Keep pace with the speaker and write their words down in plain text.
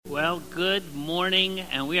Well, good morning,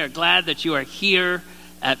 and we are glad that you are here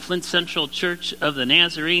at Flint Central Church of the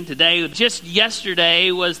Nazarene today. Just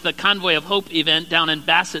yesterday was the Convoy of Hope event down in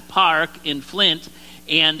Bassett Park in Flint,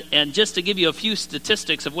 and just to give you a few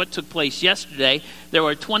statistics of what took place yesterday, there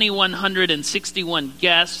were 2,161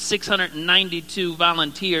 guests, 692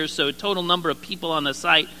 volunteers, so a total number of people on the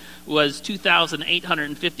site was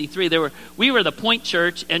 2,853. We were the Point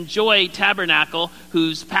Church, and Joy Tabernacle,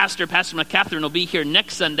 whose Pastor McCatherine will be here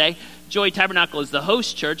next Sunday. Joy Tabernacle is the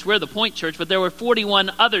host church. We're the Point Church, but there were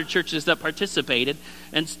 41 other churches that participated,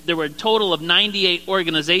 and there were a total of 98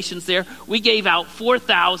 organizations there. We gave out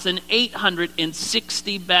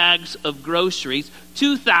 4,860 bags of groceries,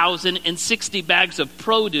 2,060 bags of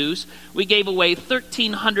produce. We gave away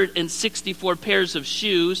 1,364 pairs of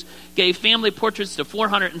shoes, gave family portraits to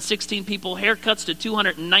 416 people, haircuts to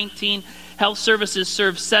 219, health services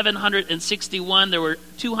served 761. There were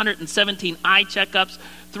 217 eye checkups.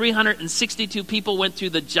 362 people went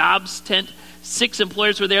through the jobs tent. 6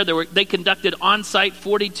 employers were there. They conducted on-site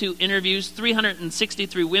 42 interviews.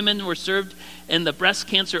 363 women were served in the breast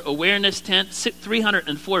cancer awareness tent.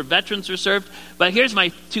 304 veterans were served. But here's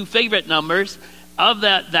my 2 favorite numbers. Of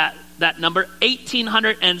that number,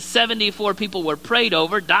 1,874 people were prayed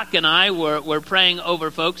over. Doc and I were praying over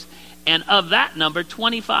folks. And of that number,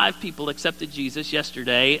 25 people accepted Jesus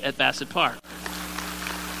yesterday at Bassett Park.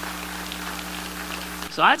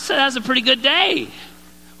 So I'd say that was a pretty good day.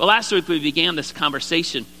 Well, last week we began this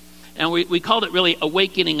conversation, and we called it really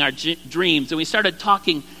Awakening Our Dreams, and we started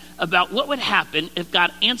talking about what would happen if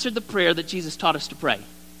God answered the prayer that Jesus taught us to pray.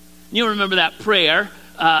 You remember that prayer,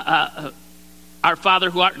 Our Father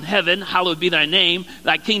who art in heaven, hallowed be thy name,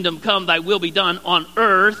 thy kingdom come, thy will be done on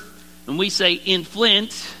earth. And we say in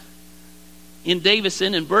Flint, in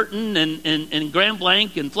Davison, in Burton, and Grand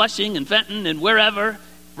Blanc, and Flushing, and Fenton, and wherever,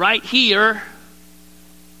 right here,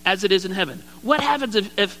 as it is in heaven. What happens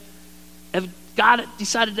if God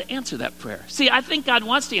decided to answer that prayer? See, I think God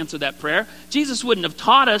wants to answer that prayer. Jesus wouldn't have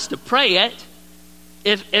taught us to pray it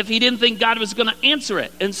if he didn't think God was going to answer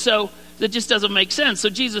it. And so that just doesn't make sense. So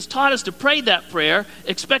Jesus taught us to pray that prayer,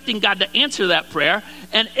 expecting God to answer that prayer.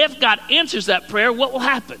 And if God answers that prayer, what will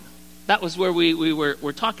happen? That was where we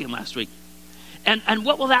were talking last week. And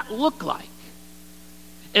what will that look like?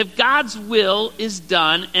 If God's will is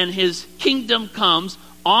done and his kingdom comes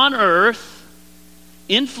on earth,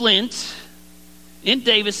 in Flint, in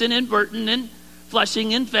Davison, in Burton, in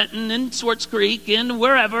Flushing, in Fenton, in Swartz Creek, in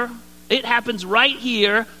wherever, it happens right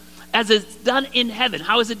here as it's done in heaven.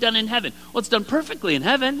 How is it done in heaven? Well, it's done perfectly in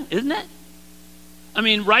heaven, isn't it? I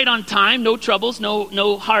mean, right on time, no troubles,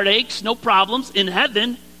 no heartaches, no problems. In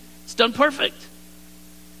heaven, it's done perfect.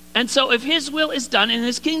 And so if his will is done and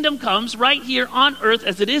his kingdom comes right here on earth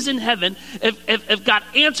as it is in heaven, if God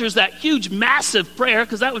answers that huge, massive prayer,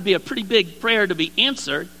 because that would be a pretty big prayer to be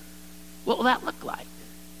answered, what will that look like?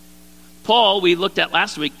 Paul, we looked at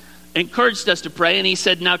last week, encouraged us to pray, and he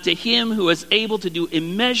said, now to him who is able to do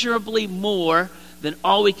immeasurably more than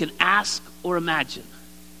all we can ask or imagine.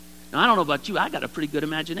 Now, I don't know about you, I got a pretty good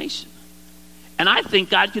imagination. And I think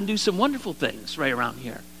God can do some wonderful things right around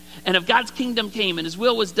here. And if God's kingdom came and his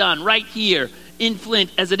will was done right here in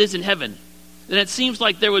Flint as it is in heaven, then it seems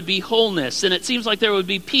like there would be wholeness, and it seems like there would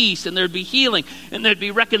be peace, and there'd be healing, and there'd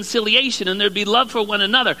be reconciliation, and there'd be love for one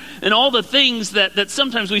another. And all the things that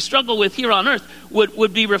sometimes we struggle with here on earth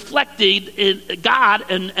would be reflected in God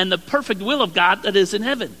and the perfect will of God that is in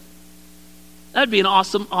heaven. That would be an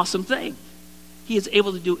awesome, awesome thing. He is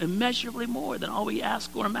able to do immeasurably more than all we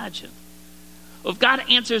ask or imagine. Well, if God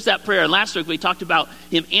answers that prayer, and last week we talked about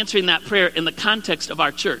him answering that prayer in the context of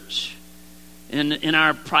our church, in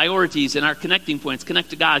our priorities, in our connecting points, connect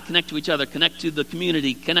to God, connect to each other, connect to the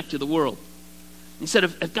community, connect to the world. He said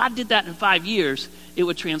if God did that in 5 years, it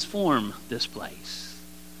would transform this place.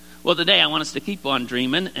 Well, today I want us to keep on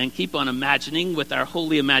dreaming and keep on imagining with our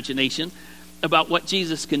holy imagination about what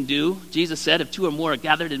Jesus can do. Jesus said, if 2 or more are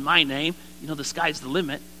gathered in my name, the sky's the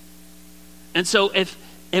limit. And so if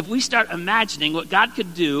we start imagining what God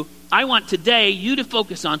could do, I want today you to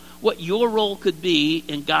focus on what your role could be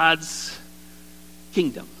in God's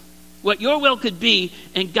kingdom. What your will could be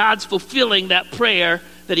in God's fulfilling that prayer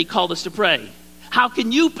that he called us to pray. How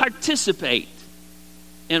can you participate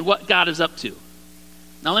in what God is up to?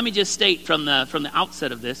 Now let me just state from the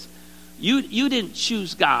outset of this, you didn't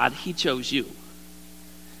choose God, he chose you.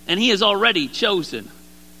 And he has already chosen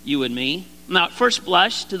you and me. Now, at first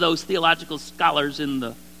blush, to those theological scholars in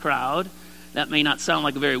the crowd, that may not sound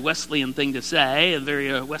like a very Wesleyan thing to say, a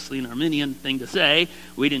very Wesleyan Arminian thing to say.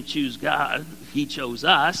 We didn't choose God, he chose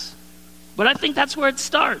us. But I think that's where it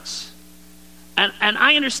starts. And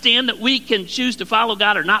I understand that we can choose to follow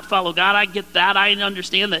God or not follow God. I get that. I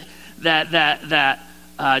understand that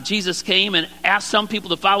Jesus came and asked some people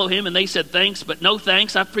to follow him, and they said thanks, but no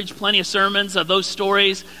thanks. I've preached plenty of sermons of those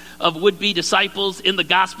stories of would-be disciples in the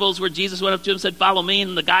Gospels where Jesus went up to him and said, follow me.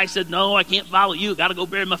 And the guy said, no, I can't follow you. Got to go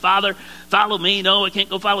bury my father. Follow me. No, I can't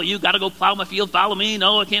go follow you. Got to go plow my field. Follow me.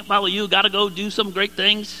 No, I can't follow you. Got to go do some great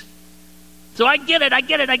things. So I get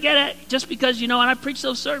it. Just because, and I preach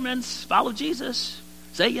those sermons, follow Jesus.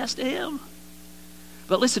 Say yes to him.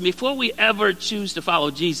 But listen, before we ever choose to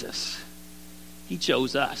follow Jesus, he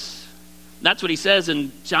chose us. That's what he says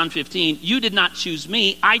in John 15. You did not choose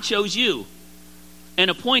me. I chose you and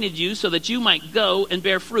appointed you so that you might go and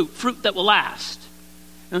bear fruit that will last.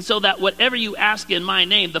 And so that whatever you ask in my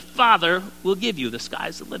name, the Father will give you. The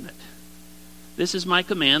sky's the limit. This is my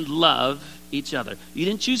command, love each other. You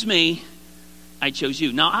didn't choose me, I chose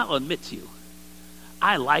you. Now, I'll admit to you,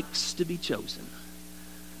 I likes to be chosen.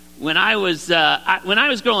 When I was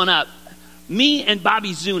growing up, me and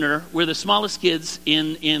Bobby Zuner were the smallest kids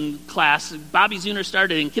in class. Bobby Zuner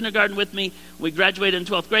started in kindergarten with me. We graduated in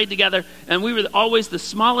 12th grade together, and we were always the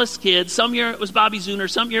smallest kids. Some year it was Bobby Zuner,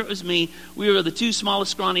 some year it was me. We were the two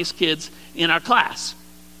smallest, scrawniest kids in our class.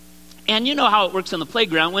 And you know how it works on the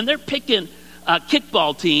playground. When they're picking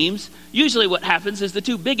kickball teams, usually what happens is the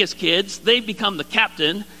two biggest kids, they become the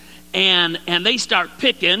captain, and they start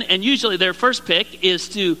picking, and usually their first pick is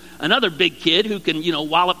to another big kid who can,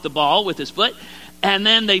 wallop the ball with his foot, and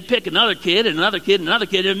then they pick another kid and another kid and another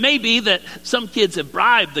kid. And it may be that some kids have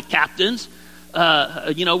bribed the captains,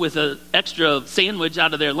 with an extra sandwich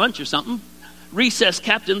out of their lunch or something. Recess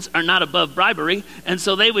captains are not above bribery, and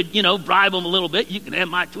so they would, bribe them a little bit. You can have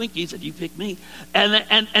my Twinkies if you pick me.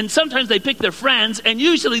 And sometimes they pick their friends, and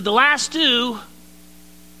usually the last two,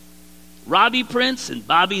 Robbie Prince and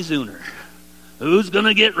Bobby Zuner. Who's going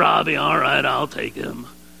to get Robbie? All right, I'll take him.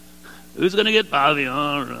 Who's going to get Bobby?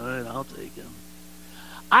 All right, I'll take him.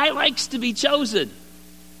 I likes to be chosen.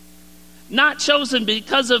 Not chosen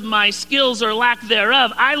because of my skills or lack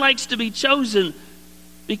thereof. I likes to be chosen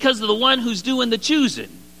because of the one who's doing the choosing.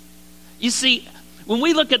 You see, when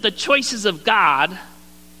we look at the choices of God,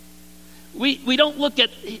 we don't look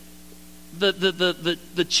at the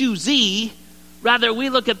choosee. Rather, we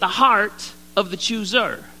look at the heart of the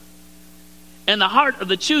chooser. And the heart of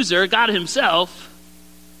the chooser, God himself,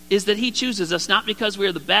 is that he chooses us not because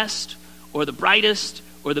we're the best or the brightest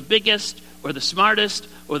or the biggest or the smartest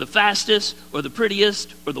or the fastest or the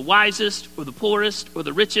prettiest or the wisest or the poorest or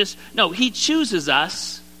the richest. No, he chooses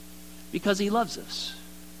us because he loves us.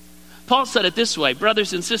 Paul said it this way,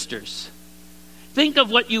 brothers and sisters, think of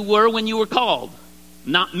what you were when you were called.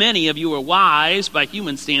 Not many of you were wise by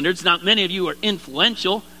human standards. Not many of you were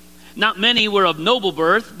influential. Not many were of noble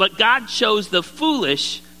birth. But God chose the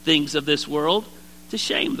foolish things of this world to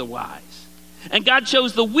shame the wise. And God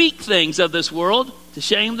chose the weak things of this world to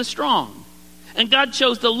shame the strong. And God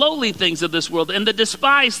chose the lowly things of this world and the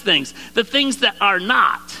despised things, the things that are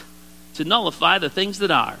not, to nullify the things that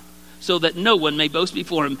are, so that no one may boast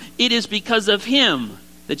before him. It is because of him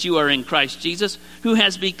that you are in Christ Jesus, who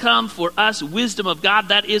has become for us wisdom of God,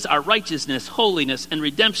 that is our righteousness, holiness, and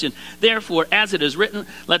redemption. Therefore, as it is written,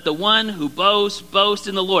 let the one who boasts, boast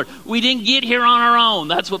in the Lord. We didn't get here on our own.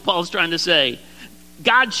 That's what Paul's trying to say.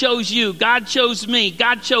 God chose you, God chose me,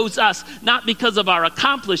 God chose us, not because of our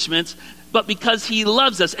accomplishments, but because he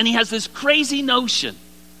loves us. And he has this crazy notion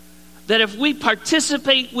that if we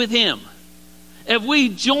participate with him, if we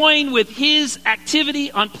join with his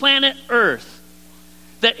activity on planet Earth,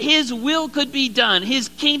 that his will could be done, his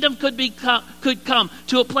kingdom could come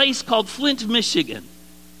to a place called Flint, Michigan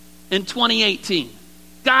in 2018.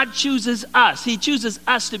 God chooses us. He chooses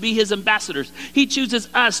us to be his ambassadors. He chooses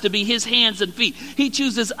us to be his hands and feet. He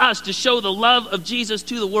chooses us to show the love of Jesus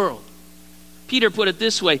to the world. Peter put it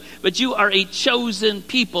this way, but you are a chosen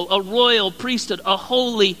people, a royal priesthood, a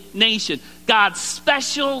holy nation, God's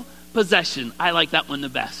special possession. I like that one the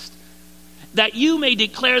best. That you may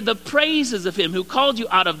declare the praises of him who called you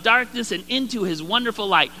out of darkness and into his wonderful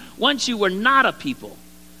light. Once you were not a people,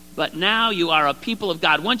 but now you are a people of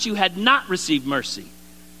God. Once you had not received mercy,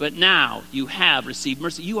 but now you have received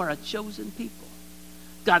mercy. You are a chosen people,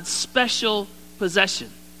 God's special possession.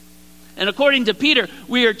 And according to Peter,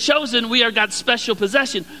 we are chosen, we are God's special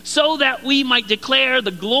possession, so that we might declare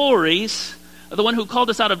the glories of the one who called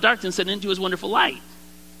us out of darkness and into his wonderful light.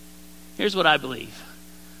 Here's what I believe.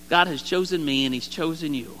 God has chosen me and he's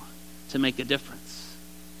chosen you to make a difference.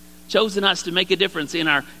 Chosen us to make a difference in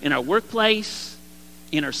our workplace,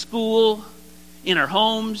 in our school, in our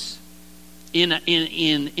homes, in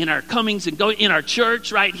our comings and going, in our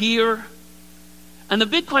church right here. And the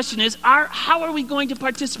big question is, how are we going to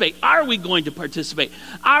participate? Are we going to participate?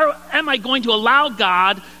 Am I going to allow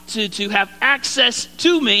God to have access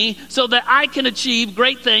to me so that I can achieve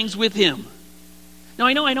great things with him? Now,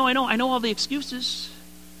 I know all the excuses.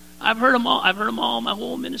 I've heard them all my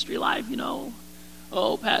whole ministry life,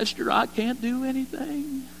 Oh, Pastor, I can't do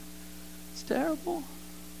anything. It's terrible.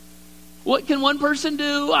 What can one person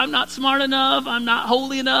do? I'm not smart enough. I'm not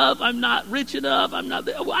holy enough. I'm not rich enough.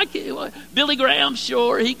 I can't. Billy Graham,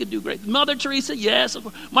 sure, he could do great. Mother Teresa, yes. Of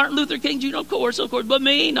course. Martin Luther King Jr., of course. But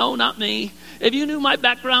me, no, not me. If you knew my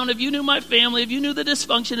background, if you knew my family, if you knew the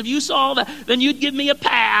dysfunction, if you saw that, then you'd give me a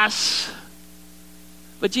pass.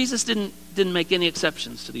 But Jesus didn't make any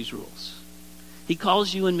exceptions to these rules. He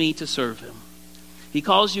calls you and me to serve him. He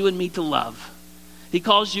calls you and me to love. He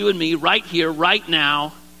calls you and me right here, right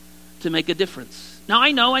now, to make a difference. Now,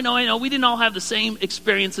 I know. We didn't all have the same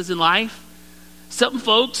experiences in life. Some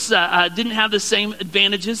folks didn't have the same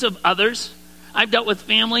advantages of others. I've dealt with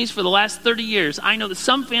families for the last 30 years. I know that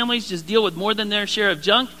some families just deal with more than their share of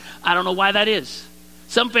junk. I don't know why that is.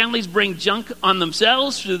 Some families bring junk on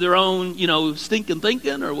themselves through their own, stinking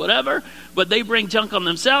thinking or whatever, but they bring junk on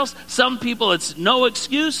themselves. Some people, it's no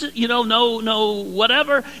excuse, no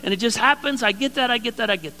whatever, and it just happens. I get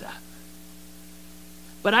that.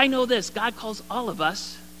 But I know this, God calls all of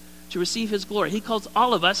us to receive his glory. He calls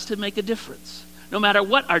all of us to make a difference, no matter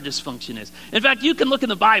what our dysfunction is. In fact, you can look in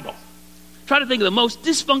the Bible. Try to think of the most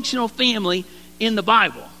dysfunctional family in the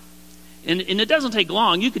Bible. And it doesn't take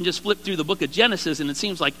long. You can just flip through the book of Genesis, and it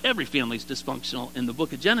seems like every family's dysfunctional in the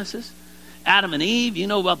book of Genesis. Adam and Eve, you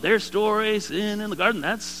know about their stories. Sin in the garden,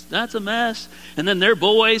 that's a mess. And then their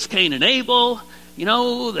boys, Cain and Abel,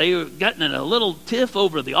 they were getting in a little tiff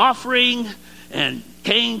over the offering. And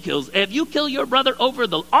Cain kills. If you kill your brother over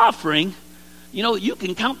the offering, you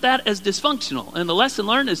can count that as dysfunctional. And the lesson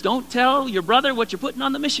learned is don't tell your brother what you're putting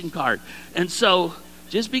on the mission card. And so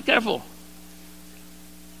just be careful.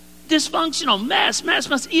 Dysfunctional, mess.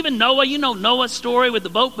 Even Noah, Noah's story with the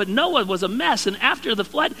boat, but Noah was a mess. And after the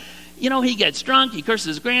flood, he gets drunk, he curses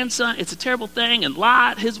his grandson. It's a terrible thing. And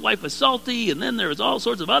Lot, his wife was salty. And then there was all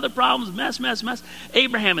sorts of other problems. Mess.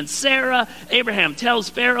 Abraham and Sarah. Abraham tells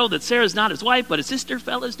Pharaoh that Sarah's not his wife, but his sister.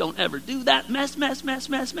 Fellas, don't ever do that. Mess.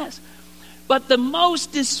 But the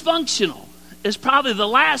most dysfunctional is probably the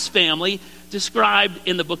last family described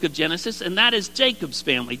in the book of Genesis, and that is Jacob's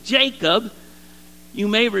family. Jacob, you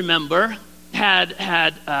may remember, had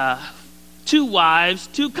 2 wives,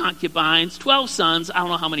 2 concubines, 12 sons, I don't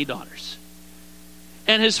know how many daughters.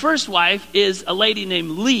 And his first wife is a lady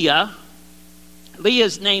named Leah.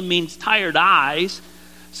 Leah's name means tired eyes.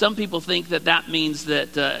 Some people think that means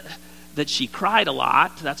that she cried a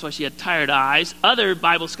lot. That's why she had tired eyes. Other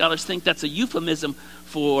Bible scholars think that's a euphemism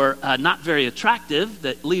for not very attractive,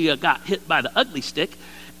 that Leah got hit by the ugly stick.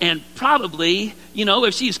 And probably,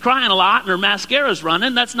 if she's crying a lot and her mascara's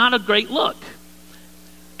running, that's not a great look.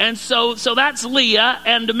 And so that's Leah.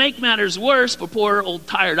 And to make matters worse for poor old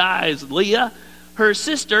tired eyes Leah, her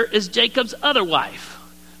sister is Jacob's other wife.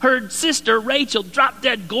 Her sister, Rachel, drop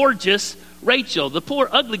dead gorgeous Rachel. The poor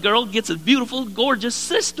ugly girl gets a beautiful, gorgeous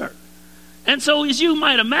sister. And so as you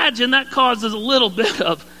might imagine, that causes a little bit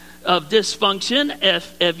of dysfunction.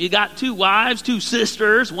 If you got 2 wives, 2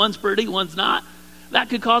 sisters, one's pretty, one's not, that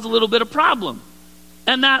could cause a little bit of problem.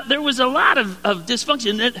 And that there was a lot of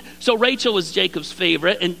dysfunction. So Rachel was Jacob's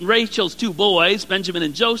favorite, and Rachel's 2 boys, Benjamin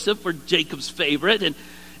and Joseph, were Jacob's favorite.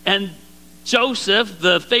 And Joseph,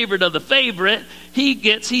 the favorite of the favorite,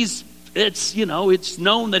 it's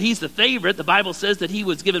known that he's the favorite. The Bible says that he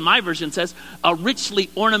was given, my version says, a richly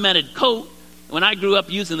ornamented coat. When I grew up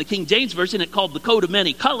using the King James Version, it called the coat of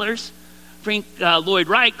many colors. Frank Lloyd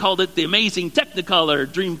Wright called it the amazing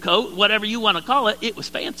Technicolor dream coat. Whatever you want to call it, it was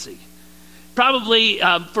fancy. Probably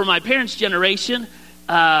for my parents' generation,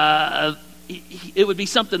 it would be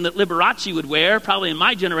something that Liberace would wear. Probably in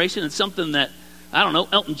my generation, it's something that,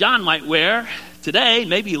 Elton John might wear today.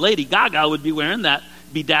 Maybe Lady Gaga would be wearing that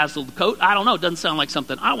bedazzled coat. I don't know. It doesn't sound like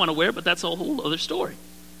something I want to wear, but that's a whole other story.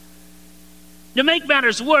 To make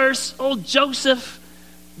matters worse, old Joseph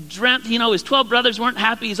dreamt, his 12 brothers weren't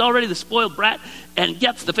happy. He's already the spoiled brat and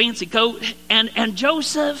gets the fancy coat. And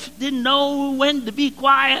Joseph didn't know when to be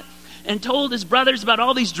quiet and told his brothers about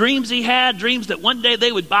all these dreams he had, dreams that one day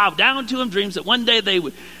they would bow down to him, dreams that one day they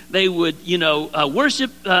would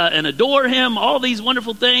worship and adore him, all these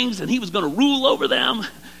wonderful things, and he was going to rule over them.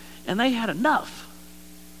 And they had enough.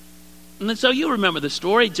 And then, so you remember the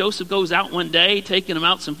story. Joseph goes out one day, taking him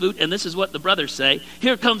out some food, and this is what the brothers say.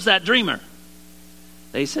 Here comes that dreamer.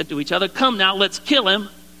 They said to each other, come now, let's kill him,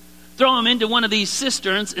 Throw him into one of these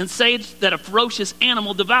cisterns and say that a ferocious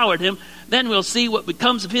animal devoured him. Then we'll see what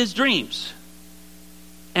becomes of his dreams.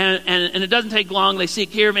 And it doesn't take long. They see a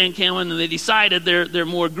caravan coming, and they decided they're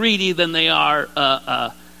more greedy than they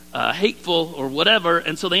are hateful or whatever.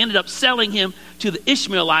 And so they ended up selling him to the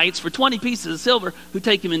Ishmaelites for 20 pieces of silver, who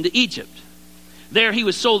take him into Egypt. There he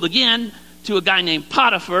was sold again to a guy named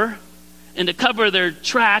Potiphar. And to cover their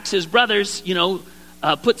tracks, his brothers,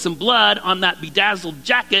 put some blood on that bedazzled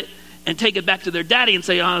jacket and take it back to their daddy and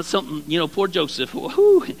say, poor Joseph.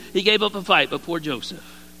 Woo-hoo. He gave up a fight, but poor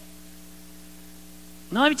Joseph.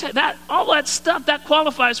 Now, let me tell you, all that stuff, that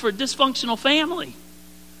qualifies for a dysfunctional family.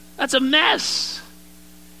 That's a mess.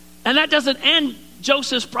 And that doesn't end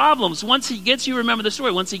Joseph's problems. Once he gets, you remember the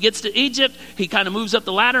story, once he gets to Egypt, he kind of moves up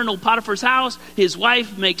the ladder in old Potiphar's house. His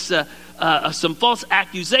wife makes some false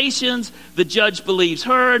accusations. The judge believes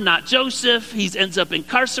her, not Joseph. He ends up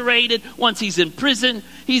incarcerated. Once he's in prison,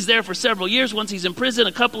 he's there for several years. Once he's in prison,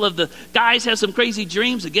 a couple of the guys have some crazy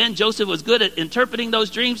dreams. Again, Joseph was good at interpreting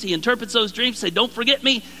those dreams. He interprets those dreams, say, don't forget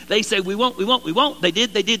me. They say, we won't. They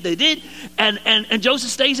did. And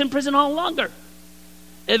Joseph stays in prison all longer.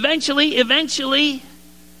 Eventually,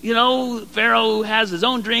 Pharaoh has his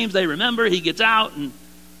own dreams. They remember. He gets out.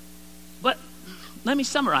 But let me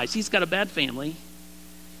summarize. He's got a bad family.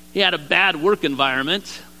 He had a bad work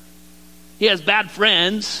environment. He has bad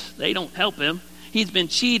friends. They don't help him. He's been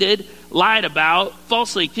cheated, lied about,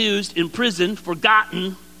 falsely accused, imprisoned,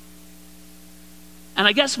 forgotten. And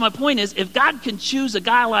I guess my point is, if God can choose a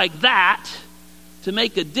guy like that to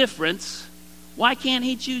make a difference, why can't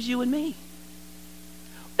he choose you and me?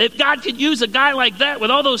 If God could use a guy like that with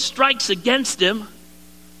all those strikes against him,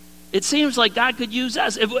 it seems like God could use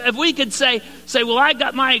us. If we could say, well, I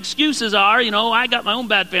got my excuses are, I got my own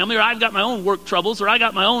bad family, or I've got my own work troubles, or I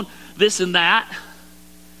got my own this and that.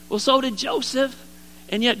 Well, so did Joseph,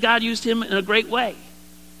 and yet God used him in a great way.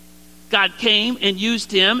 God came and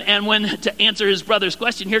used him, and when, to answer his brother's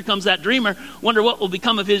question, here comes that dreamer, wonder what will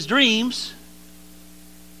become of his dreams.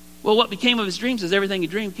 Well, what became of his dreams is everything he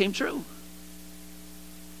dreamed came true.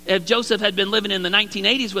 If Joseph had been living in the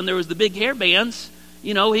 1980s when there was the big hair bands,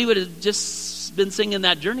 he would have just been singing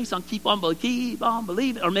that Journey song, keep on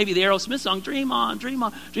believing, or maybe the Aerosmith song, dream on, dream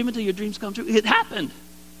until your dreams come true. It happened.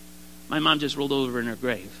 My mom just rolled over in her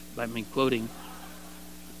grave by me quoting.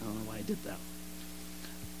 I don't know why I did that.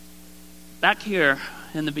 Back here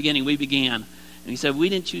in the beginning, we began, and he said, we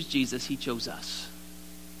didn't choose Jesus, he chose us.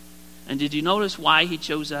 And did you notice why he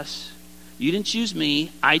chose us? You didn't choose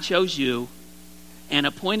me, I chose you, and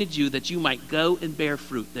appointed you that you might go and bear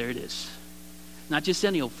fruit. There it is. Not just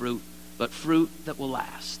any old fruit, but fruit that will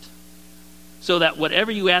last. So that whatever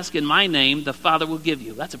you ask in my name, the Father will give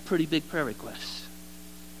you. That's a pretty big prayer request.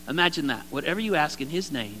 Imagine that. Whatever you ask in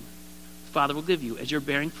his name, the Father will give you as you're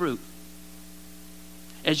bearing fruit.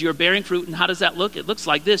 As you're bearing fruit, and how does that look? It looks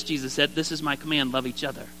like this. Jesus said, this is my command, love each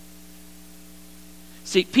other.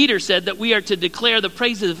 See, Peter said that we are to declare the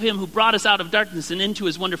praises of him who brought us out of darkness and into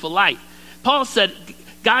his wonderful light. Paul said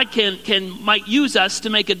God might use us to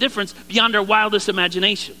make a difference beyond our wildest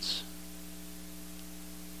imaginations.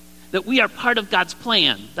 That we are part of God's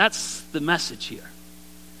plan. That's the message here.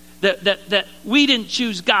 That we didn't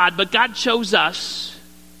choose God, but God chose us.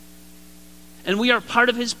 And we are part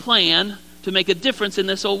of his plan to make a difference in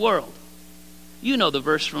this old world. You know the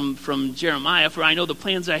verse from Jeremiah, for I know the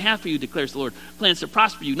plans I have for you, declares the Lord. Plans to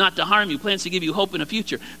prosper you, not to harm you, plans to give you hope in a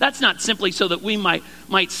future. That's not simply so that we might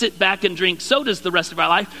sit back and drink sodas the rest of our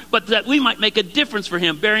life, but that we might make a difference for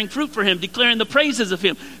him, bearing fruit for him, declaring the praises of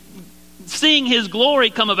him, seeing his glory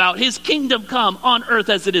come about, his kingdom come on earth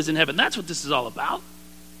as it is in heaven. That's what this is all about.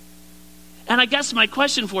 And I guess my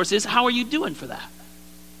question for us is, how are you doing for that?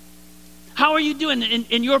 How are you doing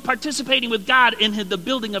in your participating with God in the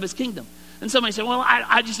building of his kingdom? And somebody said, well,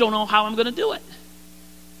 I just don't know how I'm going to do it.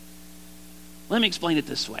 Let me explain it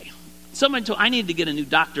this way. Somebody told I needed to get a new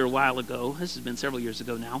doctor a while ago. This has been several years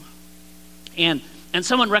ago now. And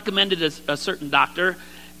someone recommended a certain doctor.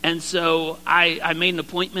 And so I made an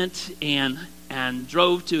appointment and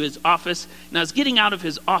drove to his office. And I was getting out of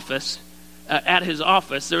his office, at his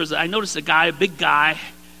office, I noticed a guy, a big guy,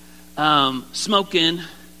 smoking.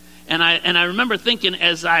 And I remember thinking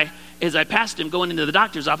as I passed him going into the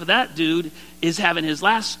doctor's office, that dude is having his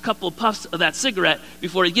last couple of puffs of that cigarette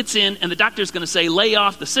before he gets in, and the doctor's going to say, lay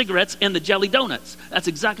off the cigarettes and the jelly donuts. That's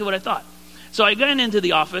exactly what I thought. So I got into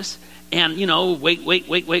the office, and,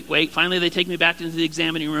 wait. Finally, they take me back into the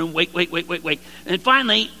examining room. Wait. And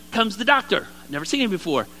finally comes the doctor. I've never seen him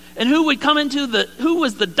before. And who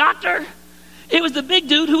was the doctor? It was the big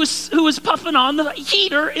dude who was puffing on the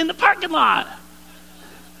heater in the parking lot.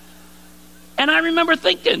 And I remember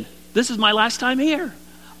thinking, this is my last time here.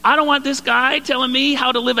 I don't want this guy telling me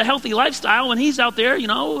how to live a healthy lifestyle when he's out there,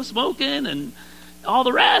 smoking and all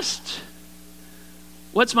the rest.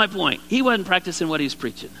 What's my point? He wasn't practicing what he was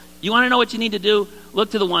preaching. You want to know what you need to do?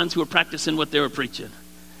 Look to the ones who were practicing what they were preaching.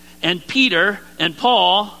 And Peter and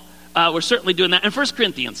Paul were certainly doing that. And 1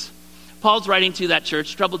 Corinthians, Paul's writing to that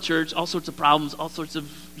church, troubled church, all sorts of problems, all sorts of,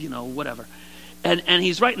 whatever. And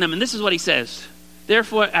he's writing them, and this is what he says.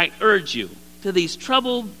 Therefore, I urge you, to these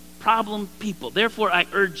troubled, problem people, therefore I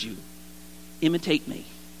urge you, imitate me.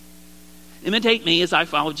 Imitate me as I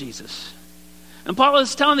follow Jesus. And Paul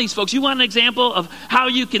is telling these folks, you want an example of how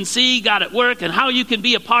you can see God at work and how you can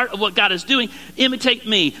be a part of what God is doing? Imitate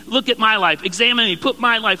me. Look at my life. Examine me. Put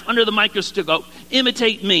my life under the microscope.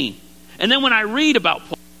 Imitate me. And then when I read about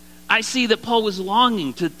Paul, I see that Paul was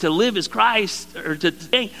longing to live as Christ, or to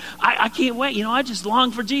think, I can't wait. I just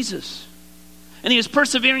long for Jesus. And he was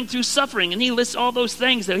persevering through suffering. And he lists all those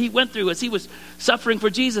things that he went through as he was suffering for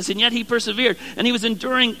Jesus. And yet he persevered. And he was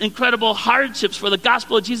enduring incredible hardships for the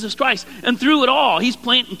gospel of Jesus Christ. And through it all, he's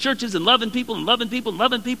planting churches and loving people and loving people and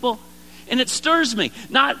loving people. And it stirs me.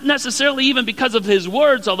 Not necessarily even because of his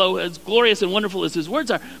words, although as glorious and wonderful as his words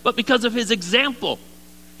are, but because of his example.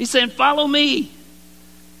 He's saying, follow me.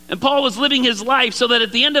 And Paul was living his life so that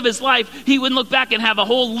at the end of his life, he wouldn't look back and have a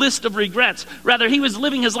whole list of regrets. Rather, he was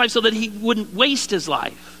living his life so that he wouldn't waste his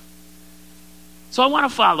life. So I want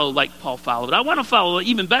to follow like Paul followed. I want to follow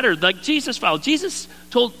even better like Jesus followed. Jesus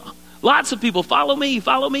told lots of people, follow me,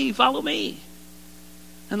 follow me, follow me.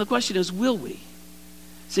 And the question is, will we?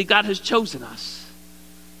 See, God has chosen us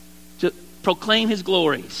to proclaim his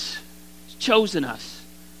glories. He's chosen us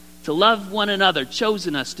to love one another,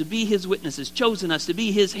 chosen us to be his witnesses, chosen us to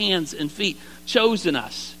be his hands and feet, chosen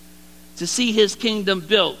us to see his kingdom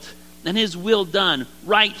built and his will done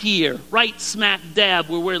right here, right smack dab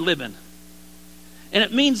where we're living. And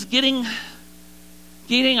it means getting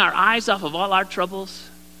our eyes off of all our troubles.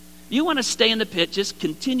 You want to stay in the pit, just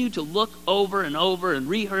continue to look over and over and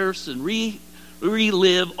rehearse and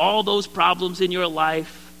relive all those problems in your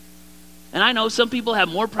life. And I know some people have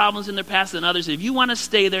more problems in their past than others. If you want to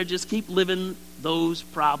stay there, just keep living those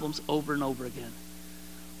problems over and over again.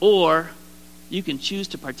 Or you can choose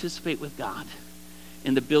to participate with God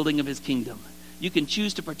in the building of his kingdom. You can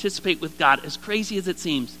choose to participate with God, as crazy as it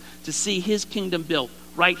seems, to see his kingdom built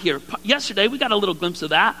right here. Yesterday, we got a little glimpse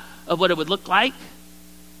of that, of what it would look like.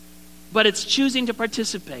 But it's choosing to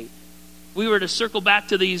participate. We were to circle back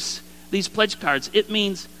to these pledge cards. It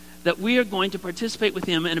means that we are going to participate with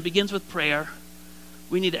him, and it begins with prayer.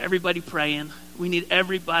 We need everybody praying. We need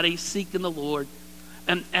everybody seeking the Lord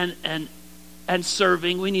and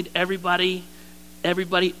serving. We need everybody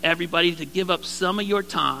to give up some of your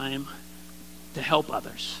time to help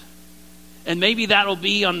others. And maybe that'll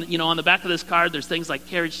be on the back of this card. There's things like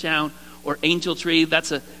Carriage Town or Angel Tree.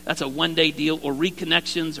 That's a one-day deal, or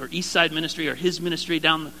Reconnections or Eastside Ministry or his ministry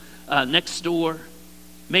down next door.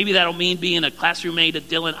 Maybe that'll mean being a classroom aide at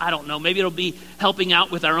Dillon. I don't know. Maybe it'll be helping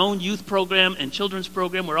out with our own youth program and children's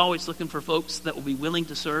program. We're always looking for folks that will be willing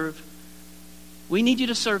to serve. We need you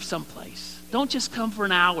to serve someplace. Don't just come for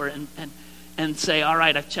an hour and say, all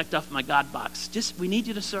right, I've checked off my God box. We need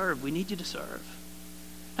you to serve. We need you to serve.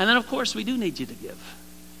 And then, of course, we do need you to give.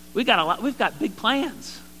 We've got big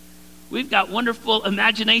plans. We've got wonderful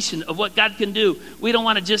imagination of what God can do. We don't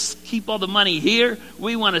want to just keep all the money here.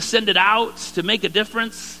 We want to send it out to make a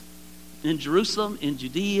difference in Jerusalem, in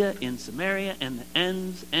Judea, in Samaria, and the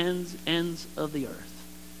ends of the earth.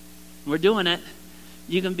 We're doing it.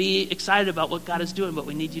 You can be excited about what God is doing, but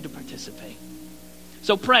we need you to participate.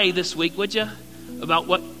 So pray this week, would you, about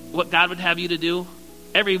what God would have you to do.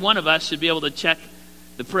 Every one of us should be able to check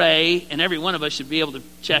the pray, and every one of us should be able to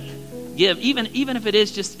check give, even if it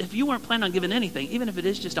is just, if you weren't planning on giving anything, even if it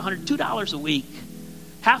is just $2 a week,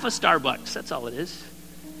 half a Starbucks, that's all it is.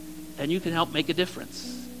 And you can help make a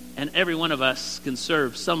difference. And every one of us can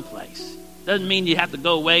serve someplace. Doesn't mean you have to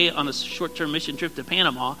go away on a short-term mission trip to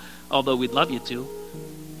Panama, although we'd love you to.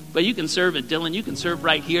 But you can serve at Dillon, you can serve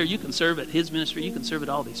right here, you can serve at his ministry, you can serve at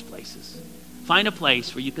all these places. Find a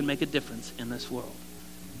place where you can make a difference in this world.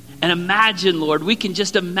 And imagine, Lord, we can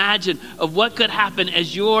just imagine of what could happen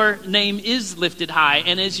as your name is lifted high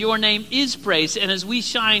and as your name is praised and as we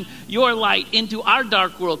shine your light into our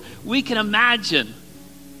dark world. We can imagine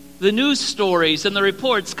the news stories and the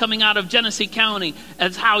reports coming out of Genesee County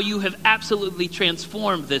as how you have absolutely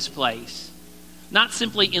transformed this place. Not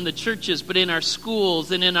simply in the churches, but in our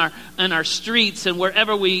schools and in our streets and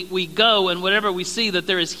wherever we go and whatever we see, that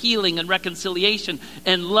there is healing and reconciliation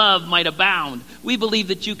and love might abound. We believe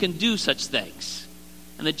that you can do such things.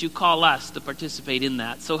 and that you call us to participate in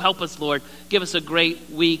that. So help us, Lord. Give us a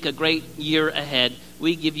great week, a great year ahead.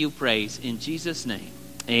 We give you praise. In Jesus' name,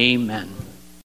 amen.